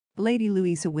Lady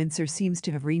Louisa Windsor seems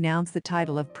to have renounced the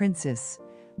title of princess,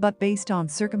 but based on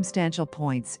circumstantial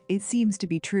points, it seems to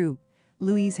be true.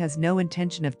 Louise has no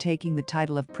intention of taking the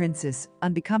title of princess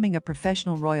and becoming a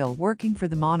professional royal working for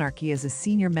the monarchy as a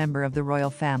senior member of the royal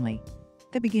family.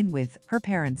 To begin with, her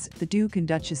parents, the Duke and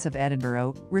Duchess of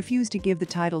Edinburgh, refused to give the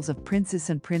titles of princess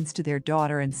and prince to their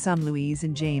daughter and son Louise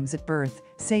and James at birth,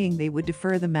 saying they would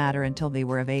defer the matter until they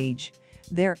were of age.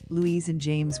 There, Louise and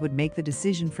James would make the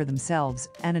decision for themselves,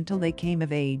 and until they came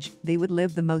of age, they would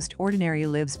live the most ordinary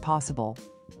lives possible.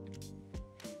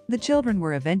 The children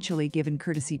were eventually given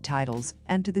courtesy titles,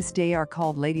 and to this day are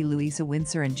called Lady Louisa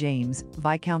Windsor and James,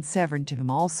 Viscount Severn to him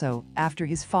also, after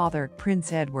his father,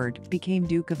 Prince Edward, became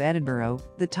Duke of Edinburgh,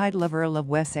 the title of Earl of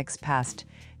Wessex passed.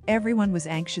 Everyone was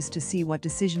anxious to see what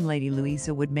decision Lady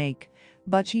Louisa would make,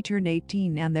 but she turned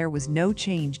 18 and there was no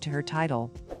change to her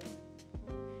title.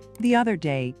 The other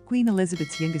day, Queen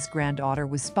Elizabeth's youngest granddaughter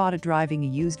was spotted driving a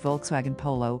used Volkswagen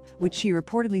Polo, which she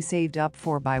reportedly saved up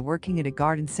for by working at a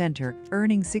garden center,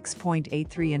 earning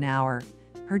 $6.83 an hour.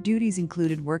 Her duties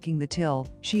included working the till.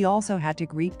 She also had to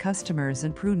greet customers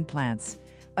and prune plants.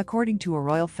 According to a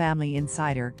royal family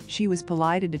insider, she was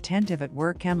polite and attentive at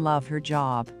work and loved her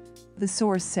job. The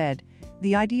source said,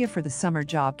 "The idea for the summer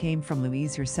job came from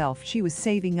Louise herself. She was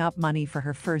saving up money for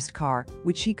her first car,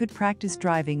 which she could practice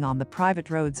driving on the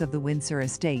private roads of the Windsor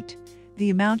estate.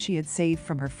 The amount she had saved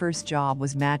from her first job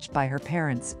was matched by her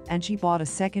parents, and she bought a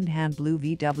second-hand blue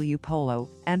VW Polo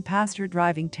and passed her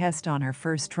driving test on her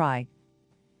first try."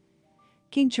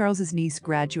 King Charles's niece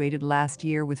graduated last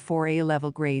year with 4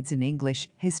 A-level grades in English,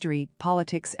 history,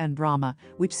 politics and drama,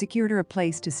 which secured her a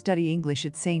place to study English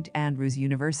at St. Andrews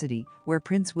University, where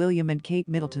Prince William and Kate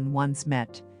Middleton once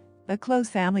met. A close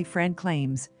family friend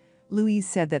claims, Louise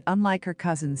said that unlike her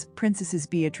cousins, Princesses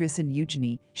Beatrice and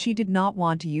Eugenie, she did not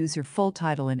want to use her full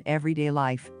title in everyday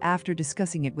life after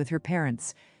discussing it with her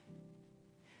parents.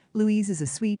 Louise is a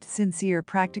sweet, sincere,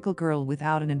 practical girl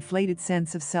without an inflated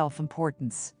sense of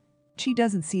self-importance. She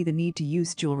doesn't see the need to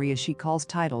use jewelry as she calls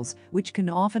titles, which can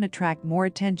often attract more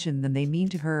attention than they mean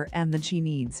to her and than she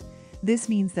needs. This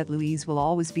means that Louise will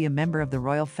always be a member of the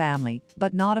royal family,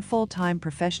 but not a full-time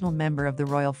professional member of the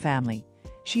royal family.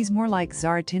 She's more like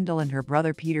Zara Tindall and her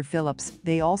brother Peter Phillips.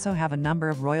 They also have a number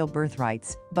of royal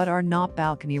birthrights, but are not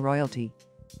balcony royalty.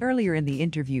 Earlier in the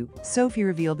interview, Sophie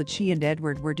revealed that she and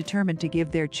Edward were determined to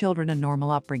give their children a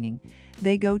normal upbringing.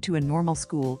 They go to a normal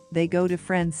school, they go to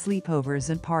friends'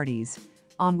 sleepovers and parties.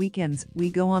 On weekends,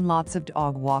 we go on lots of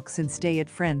dog walks and stay at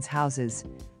friends' houses.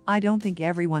 I don't think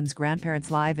everyone's grandparents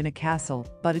live in a castle,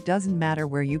 but it doesn't matter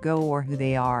where you go or who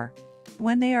they are.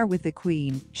 When they are with the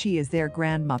Queen, she is their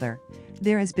grandmother.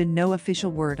 There has been no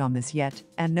official word on this yet,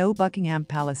 and no Buckingham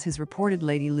Palace has reported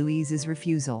Lady Louise's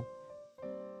refusal.